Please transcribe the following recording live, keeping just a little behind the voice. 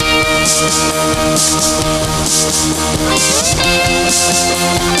Hi,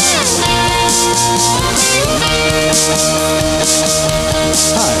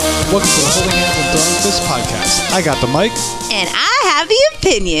 welcome to the Holding Hands and Throwing Fists podcast. I got the mic. And I have the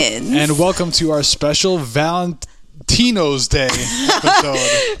opinions. And welcome to our special Valentino's Day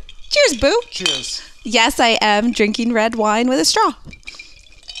episode. Cheers, boo. Cheers. Yes, I am drinking red wine with a straw.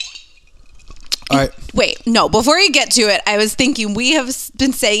 All right. Wait, no, before you get to it, I was thinking we have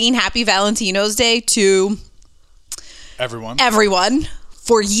been saying Happy Valentino's Day to everyone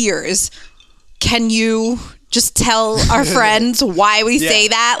for years. Can you just tell our friends why we say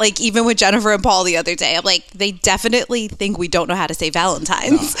that? Like, even with Jennifer and Paul the other day, I'm like, they definitely think we don't know how to say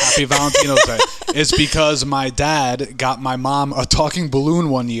Valentine's. No, Happy Valentino's Day. It's because my dad got my mom a talking balloon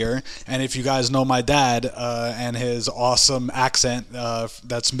one year. And if you guys know my dad and his awesome accent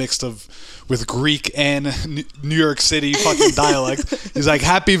that's mixed with Greek and New York City fucking dialect, he's like,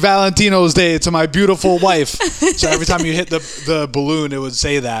 Happy Valentino's Day to my beautiful wife. So every time you hit the balloon, it would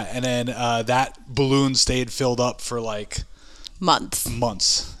say that. And then that balloon stayed filled up for like months,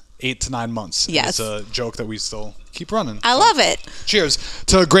 8 to 9 months. Yes. It's a joke that we still keep running. I love it. Cheers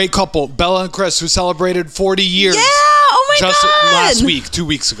to a great couple, Bella and Chris, who celebrated 40 years. Yeah, oh my just God. Last week, 2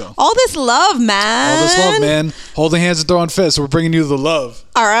 weeks ago. All this love, man. All this love, man. Holding hands and throwing fists. We're bringing you the love.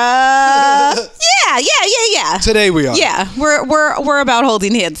 Yeah. Today we are. Yeah, we're about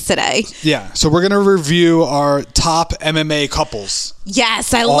holding hands today. Yeah, so we're going to review our top MMA couples.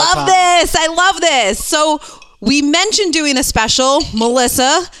 Yes, I love this. So we mentioned doing a special.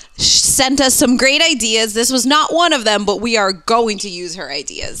 Melissa sent us some great ideas. This was not one of them, but we are going to use her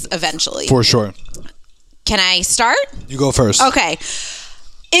ideas eventually. For sure. Can I start? You go first. Okay.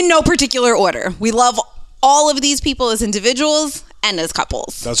 In no particular order. We love all of these people as individuals and as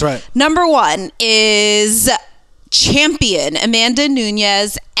couples. That's right. Number one is champion Amanda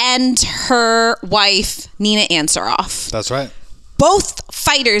Nunes and her wife Nina Ansaroff. That's right. Both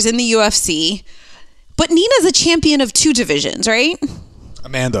fighters in the UFC, but Nina's a champion of 2 divisions, right?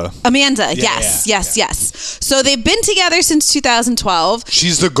 Amanda. Yes. So they've been together since 2012.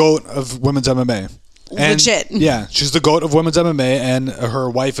 She's the GOAT of women's MMA. And, legit. Yeah, she's the GOAT of women's MMA, and her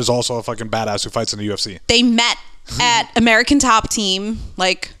wife is also a fucking badass who fights in the UFC. They met at American Top Team,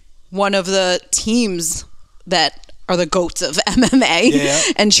 like one of the teams that are the GOATs of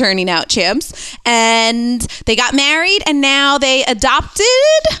MMA and churning out champs. And they got married, and now they adopted,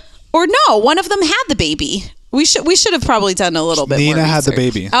 or no, one of them had the baby. We should have probably done a little bit more Nina had the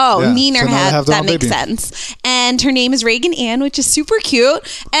research. baby. Oh, yeah. Nina so had, that makes sense. And her name is Reagan Ann, which is super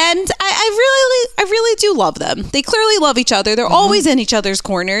cute. And I really do love them. They clearly love each other. They're always in each other's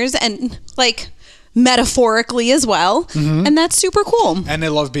corners, and like metaphorically as well. And that's super cool. And they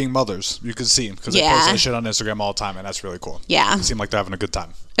love being mothers. You can see because they post that shit on Instagram all the time, and that's really cool. Yeah. They seem like they're having a good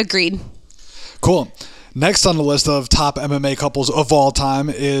time. Agreed. Cool. Next on the list of top MMA couples of all time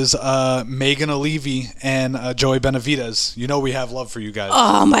is Megan Olivi and Joey Benavidez. You know we have love for you guys.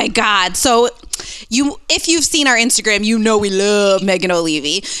 Oh my God. So if you've seen our Instagram, you know we love Megan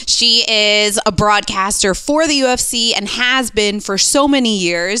Olivi. She is a broadcaster for the UFC and has been for so many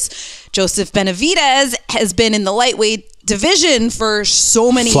years. Joseph Benavidez has been in the lightweight division for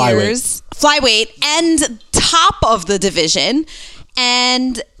so many years. Flyweight and top of the division.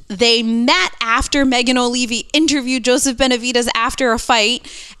 And they met after Megan Olivi interviewed Joseph Benavidez after a fight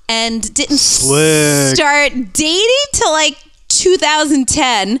and didn't start dating till like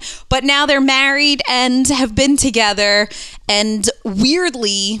 2010, but now they're married and have been together. And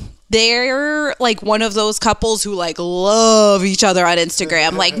weirdly, they're like one of those couples who like love each other on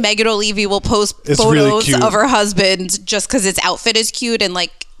Instagram. Like Megan Olivi will post photos of her husband just because his outfit is cute and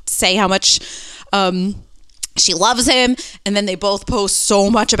like say how much she loves him, and then they both post so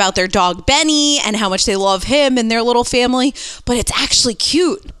much about their dog Benny and how much they love him and their little family, but it's actually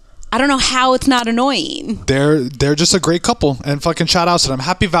cute. I don't know how it's not annoying. They're just a great couple, and fucking shout outs to them.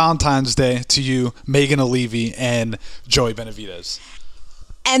 Happy Valentine's Day to you, Megan Olivi and Joey Benavidez.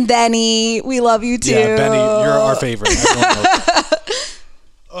 And Benny, we love you too. Yeah, Benny, you're our favorite. Everyone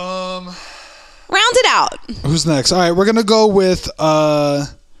knows. Round it out. Who's next? All right, we're gonna go with the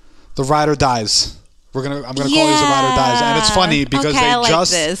Ride or Dies. I'm gonna call these the Ride or Dies, and it's funny because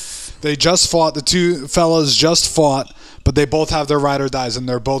they just fought. The two fellas just fought, but they both have their Ride or Dies, and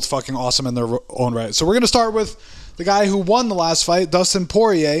they're both fucking awesome in their own right. So we're gonna start with the guy who won the last fight, Dustin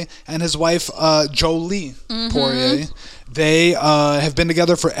Poirier, and his wife Jolie Poirier. They have been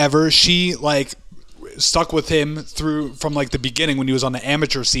together forever. She like stuck with him from like the beginning when he was on the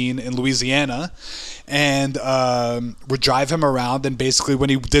amateur scene in Louisiana, and would drive him around, and basically when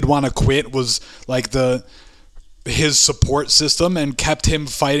he did want to quit was like his support system and kept him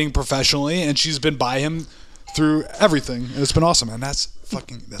fighting professionally, and she's been by him through everything. And it's been awesome. And that's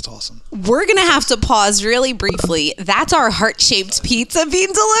awesome. We're going to have to pause really briefly. That's our heart-shaped pizza being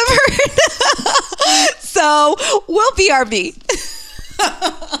delivered. So we'll BRB.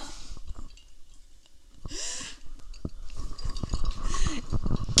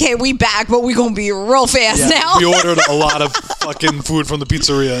 Okay, we back, but we gonna be real fast now. We ordered a lot of fucking food from the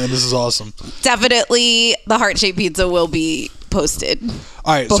pizzeria, and this is awesome. Definitely, the heart-shaped pizza will be posted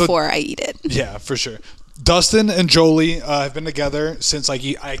before I eat it. Yeah, for sure. Dustin and Jolie have been together since I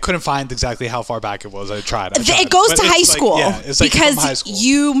couldn't find exactly how far back it was. I tried. It goes to high school. It's because from high school.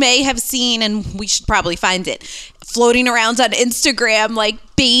 You may have seen, and we should probably find it, floating around on Instagram, like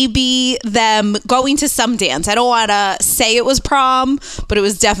baby them going to some dance. I don't want to say it was prom, but it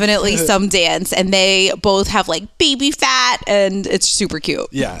was definitely some dance, and they both have like baby fat, and it's super cute.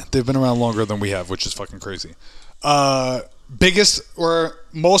 Yeah, they've been around longer than we have, which is fucking crazy. Biggest or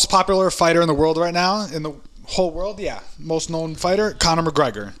most popular fighter in the world right now, in the whole world, most known fighter, Conor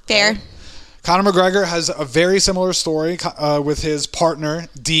McGregor. Fair. Conor McGregor has a very similar story with his partner,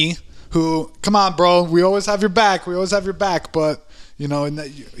 D, who, come on, bro, we always have your back, but, you know, and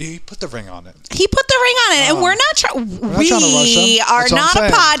he put the ring on it. And we're not trying to rush them. A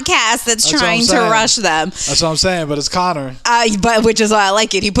podcast that's trying to rush them. That's what I'm saying, but it's Conor. But which is why I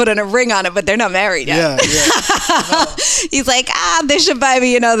like it. He put in a ring on it, but they're not married yet. Yeah. He's like, they should buy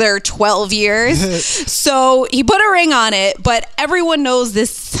me another 12 years. So he put a ring on it, but everyone knows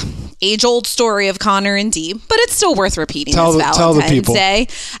this age-old story of Conor and Dee, but it's still worth repeating this Valentine's Day.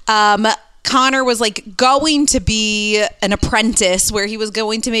 Conor was like going to be an apprentice where he was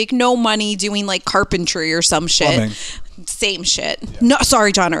going to make no money doing like carpentry or some shit. Plumbing. Same shit. Yeah. No,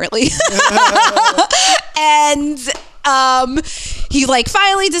 sorry, John Early. And he like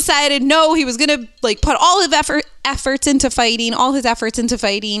finally decided no, he was gonna like put all his efforts into fighting,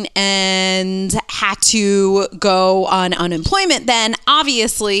 and had to go on unemployment then,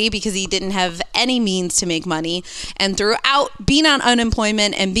 obviously, because he didn't have any means to make money. And throughout being on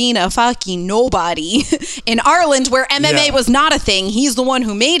unemployment and being a fucking nobody in Ireland, where MMA was not a thing, he's the one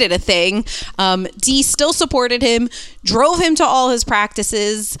who made it a thing. Dee still supported him, drove him to all his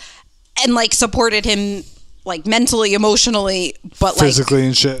practices, and like supported him like mentally, emotionally, but like physically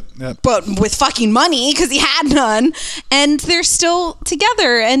and shit. Yeah. But with fucking money because he had none, and they're still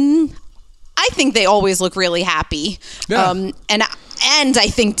together, and I think they always look really happy. Yeah. And I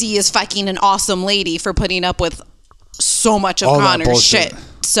think Dee is fucking an awesome lady for putting up with so much of all Conor's shit.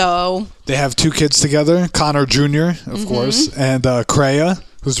 So they have 2 kids together, Conor Jr., of course, and Kreia,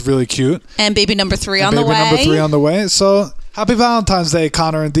 who's really cute, and baby number 3 on the way. So happy Valentine's Day,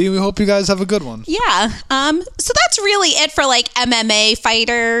 Conor and Dee. We hope you guys have a good one. Yeah. So that's really it for like MMA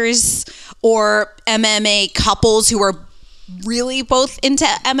fighters or MMA couples who are really both into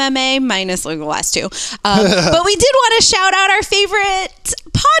MMA, minus like the last 2. But we did want to shout out our favorite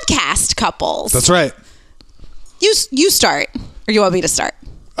podcast couples. That's right. You start, or you want me to start?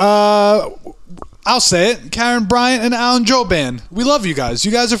 I'll say it. Karen Bryant and Alan Joban. We love you guys.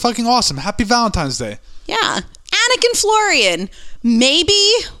 You guys are fucking awesome. Happy Valentine's Day. Yeah. Anik and Florian,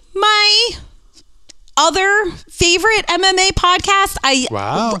 maybe my other favorite MMA podcast.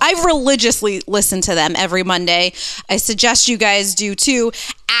 I religiously listen to them every Monday. I suggest you guys do too,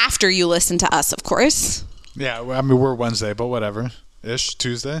 after you listen to us, of course. Yeah, I mean, we're Wednesday, but whatever.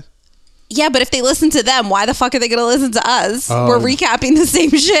 Tuesday? Yeah, but if they listen to them, why the fuck are they going to listen to us? We're recapping the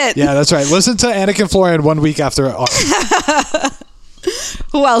same shit. Yeah, that's right. Listen to Anik and Florian 1 week after.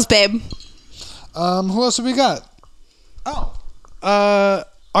 Who else, babe? Who else have we got?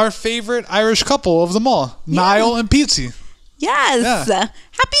 Our favorite Irish couple of them all, Niall and Pizzi. Yes. Yeah.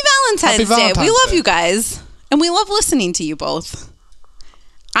 Happy Valentine's Day. We love you guys, and we love listening to you both.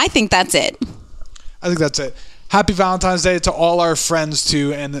 I think that's it. Happy Valentine's Day to all our friends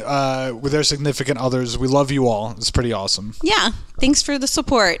too, and with their significant others. We love you all. It's pretty awesome. Yeah. Thanks for the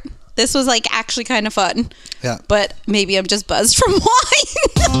support. This was like actually kind of fun. Yeah. But maybe I'm just buzzed from wine.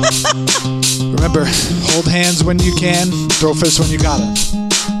 Remember, hold hands when you can, throw fists when you gotta.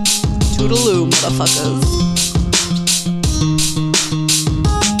 Toodaloo, motherfuckers.